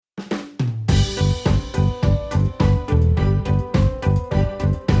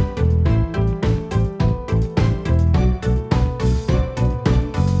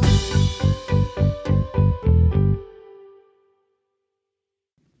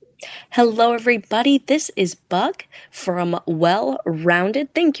Hello, everybody. This is Bug from Well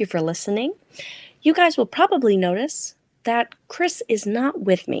Rounded. Thank you for listening. You guys will probably notice that Chris is not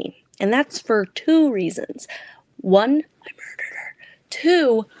with me, and that's for two reasons. One, I murdered her.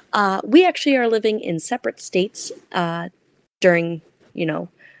 Two, we actually are living in separate states during,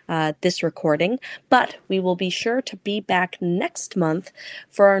 this recording, but we will be sure to be back next month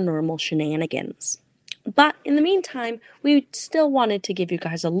for our normal shenanigans. But in the meantime, we still wanted to give you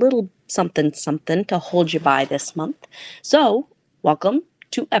guys a little something to hold you by this month. So, welcome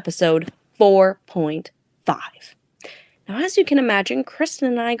to episode 4.5. Now, as you can imagine, Kristen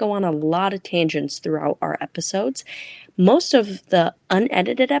and I go on a lot of tangents throughout our episodes. Most of the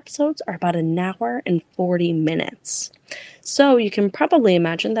unedited episodes are about an hour and 40 minutes. So you can probably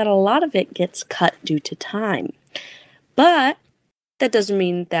imagine that a lot of it gets cut due to time. But that doesn't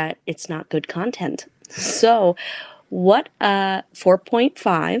mean that it's not good content. So what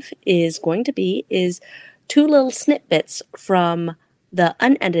 4.5 is going to be is two little snip-bits from the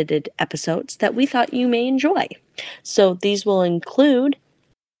unedited episodes that we thought you may enjoy. So these will include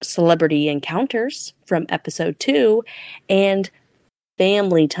celebrity encounters from episode 2 and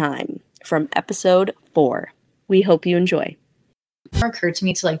family time from episode 4. We hope you enjoy. It never occurred to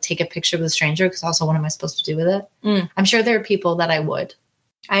me to take a picture with a stranger because also what am I supposed to do with it? I'm sure there are people that I would.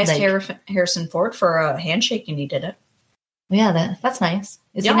 I asked Harrison Ford for a handshake and he did it. Yeah, that's nice.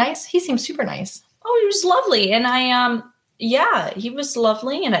 Is he nice? He seems super nice. Oh, he was lovely. And he was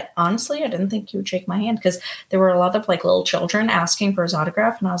lovely. And honestly, I didn't think he would shake my hand because there were a lot of little children asking for his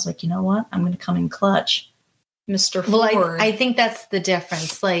autograph. And I was like, you know what? I'm going to come in clutch, Mr. Ford. Well, I think that's the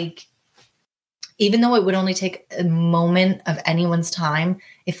difference. Even though it would only take a moment of anyone's time,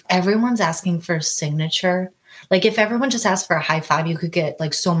 if everyone's asking for a signature, if everyone just asked for a high five, you could get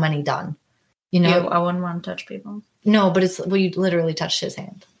so many done. I wouldn't want to touch people. No, but you literally touched his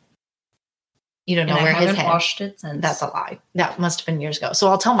hand. You don't know where his hand. I haven't washed it since. That's a lie. That must have been years ago. So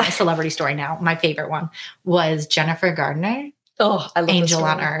I'll tell my celebrity story now. My favorite one was Jennifer Gardner. Oh, I love Angel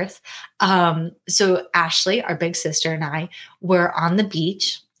on Earth. So Ashley, our big sister, and I were on the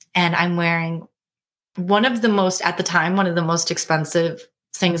beach, and I'm wearing one of the most expensive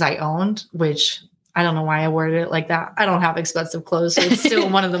things I owned, which I don't know why I worded it like that. I don't have expensive clothes, so it's still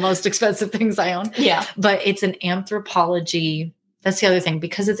one of the most expensive things I own. Yeah. But it's an Anthropologie. That's the other thing.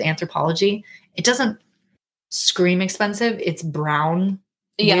 Because it's Anthropologie, it doesn't scream expensive. It's brown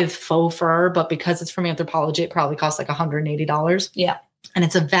with faux fur, but because it's from Anthropologie, it probably costs $180. Yeah. And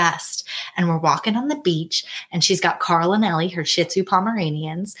it's a vest. And we're walking on the beach, and she's got Carl and Ellie, her Shih Tzu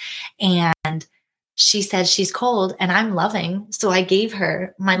Pomeranians, and she said she's cold and I'm loving. So I gave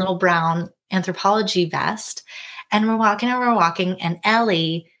her my little brown Anthropologie vest, and we're walking and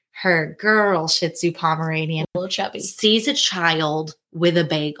Ellie, her girl Shih Tzu Pomeranian, a little chubby, sees a child with a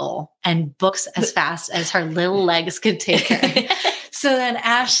bagel and books as fast as her little legs could take her. So then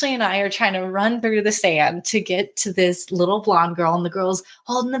Ashley and I are trying to run through the sand to get to this little blonde girl, and the girl's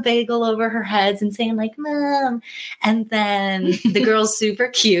holding the bagel over her heads and saying Mom. And then the girl's super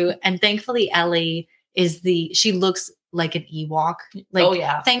cute. And thankfully Ellie she looks like an Ewok.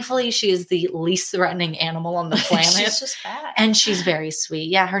 Thankfully she is the least threatening animal on the planet. She's just fat. And she's very sweet.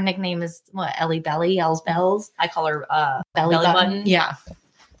 Yeah. Her nickname is Ellie Belly, Elle's Bells. I call her Belly Button. Yeah.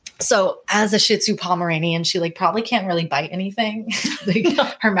 So as a Shih Tzu Pomeranian, she probably can't really bite anything.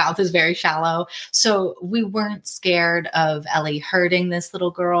 Her mouth is very shallow. So we weren't scared of Ellie hurting this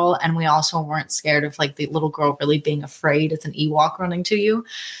little girl. And we also weren't scared of the little girl really being afraid it's an Ewok running to you.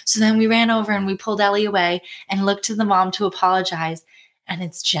 So then we ran over and we pulled Ellie away and looked to the mom to apologize. And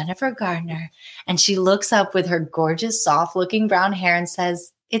it's Jennifer Gardner. And she looks up with her gorgeous, soft looking brown hair and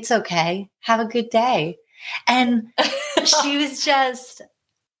says, "It's okay. Have a good day." And she was just...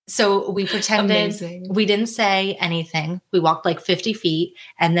 So we pretended we didn't say anything. We walked 50 feet,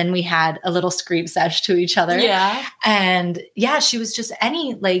 and then we had a little scream sesh to each other. Yeah. And she was just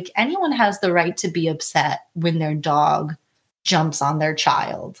anyone has the right to be upset when their dog jumps on their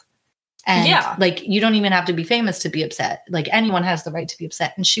child. And you don't even have to be famous to be upset. Anyone has the right to be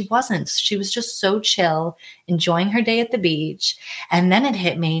upset. And she wasn't. She was just so chill, enjoying her day at the beach. And then it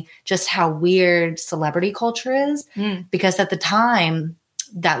hit me just how weird celebrity culture is. Because at the time,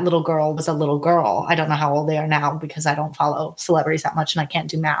 that little girl was a little girl. I don't know how old they are now because I don't follow celebrities that much and I can't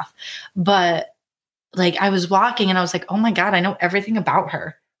do math. But I was walking and I was like, oh my God, I know everything about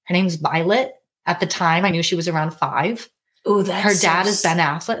her. Her name's Violet. At the time, I knew she was around 5. Oh, that's her dad is Ben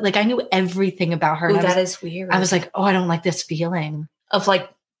Affleck. I knew everything about her. Oh, that is weird. I was like, oh, I don't like this feeling of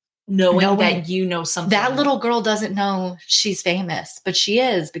knowing that you know something. That little girl doesn't know she's famous, but she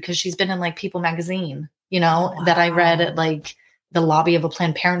is because she's been in People magazine, that I read at the lobby of a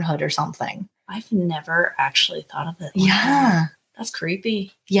Planned Parenthood or something. I've never actually thought of it. Yeah. That's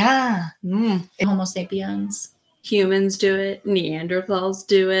creepy. Yeah. Homo sapiens. Humans do it. Neanderthals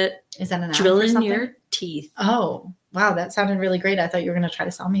do it. Is that an noun Drill for in something? your teeth. Oh, wow. That sounded really great. I thought you were going to try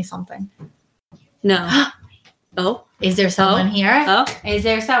to sell me something. No. Oh. Is there someone here? Oh. Is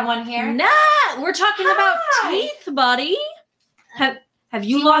there someone here? Nah. We're talking about teeth, buddy. Have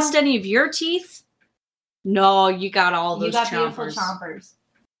you lost any of your teeth? No, you got all those beautiful chompers.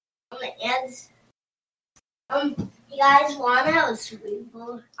 chompers. You guys want to have a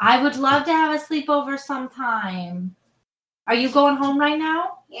sleepover? I would love to have a sleepover sometime. Are you going home right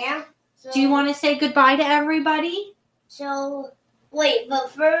now? Yeah. So, Do you want to say goodbye to everybody? So, wait, but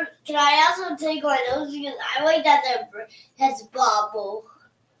first, can I also take my nose because I like that it has bobble.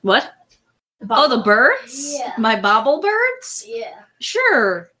 What? Oh, the birds? Yeah. My bobble birds? Yeah.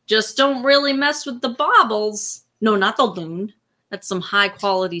 Sure. Just don't really mess with the bobbles. No, not the loon. That's some high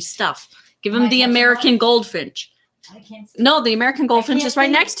quality stuff. Give him the American goldfinch. I can't see. No, the American goldfinch is right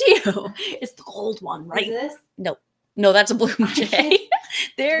see. next to you. It's the gold one, right? Is this? No, that's a blue jay.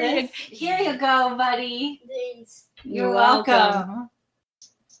 There you This? Here you go, buddy. Thanks. You're welcome.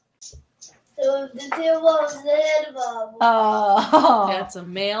 So the two balls did bobble. Oh. That's a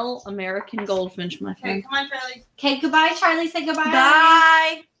male American goldfinch, my Okay, friend. come on, Charlie. Okay, goodbye, Charlie. Say goodbye.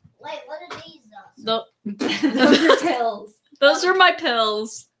 Bye. Wait, what are these though? Those are pills. Those are my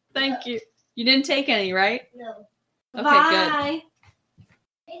pills. Thank you. You didn't take any, right? No. Okay, Bye.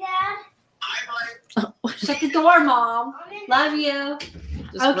 Hey, Dad. good. Shut the door, Mom. I'm in. Love you.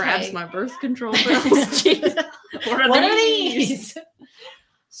 Just Okay. grabs my birth control pills. Jeez. What are these?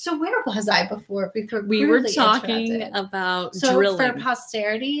 So where was I before? We were talking about drilling for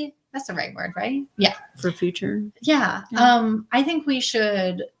posterity. That's the right word, right? Yeah. for future. Yeah. Yeah. I think we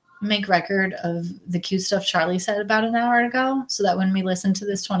should make record of the cute stuff Charlie said about an hour ago, so that when we listen to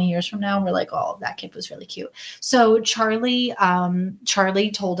this 20 years from now, we're like, oh, that kid was really cute. So Charlie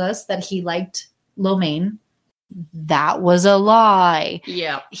told us that he liked lo mein. That was a lie.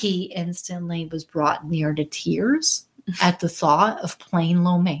 Yeah. He instantly was brought near to tears at the thought of plain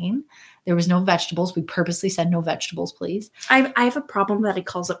lo mein. There was no vegetables. We purposely said no vegetables, please. I have a problem that he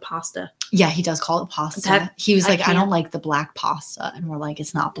calls it pasta. Yeah, he does call it pasta. That- He was I like, I can't- don't like the black pasta. And we're like,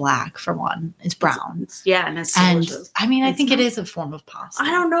 it's not black for one. It's brown. Yeah, and it's And delicious. I mean, I It's think not- it is a form of pasta. I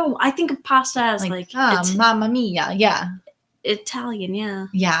don't know. I think of pasta as like it's Mamma mia. Yeah. Italian, yeah.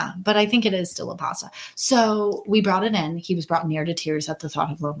 Yeah. But I think it is still a pasta. So we brought it in. He was brought near to tears at the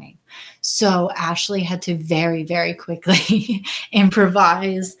thought of lo mein. So Ashley had to very, very quickly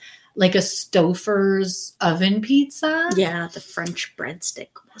improvise like a Stouffer's oven pizza. Yeah, the French breadstick.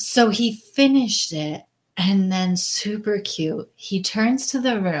 So he finished it, and then super cute, he turns to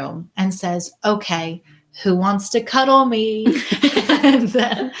the room and says, okay, who wants to cuddle me? And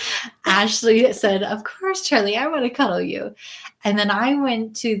then Ashley said, of course, Charlie, I want to cuddle you. And then I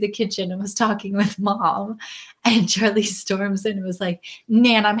went to the kitchen and was talking with Mom, and Charlie storms in and was like,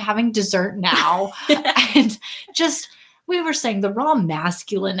 Nan, I'm having dessert now. And just, we were saying the raw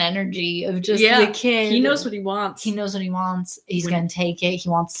masculine energy of just the kid. He knows what he wants. He knows what he wants. He's going to take it. He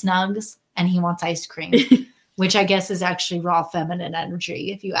wants snugs and he wants ice cream, which I guess is actually raw feminine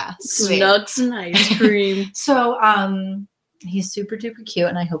energy, if you ask me. Snugs and ice cream. So he's super duper cute,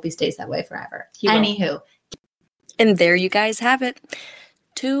 and I hope he stays that way forever. He will. Anywho. And there you guys have it.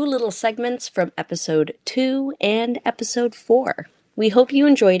 2 little segments from episode 2 and episode 4. We hope you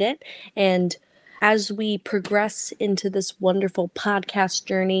enjoyed it, and as we progress into this wonderful podcast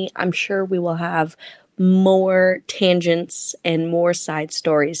journey, I'm sure we will have more tangents and more side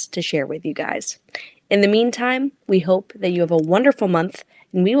stories to share with you guys. In the meantime, we hope that you have a wonderful month,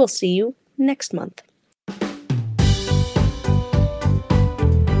 and we will see you next month.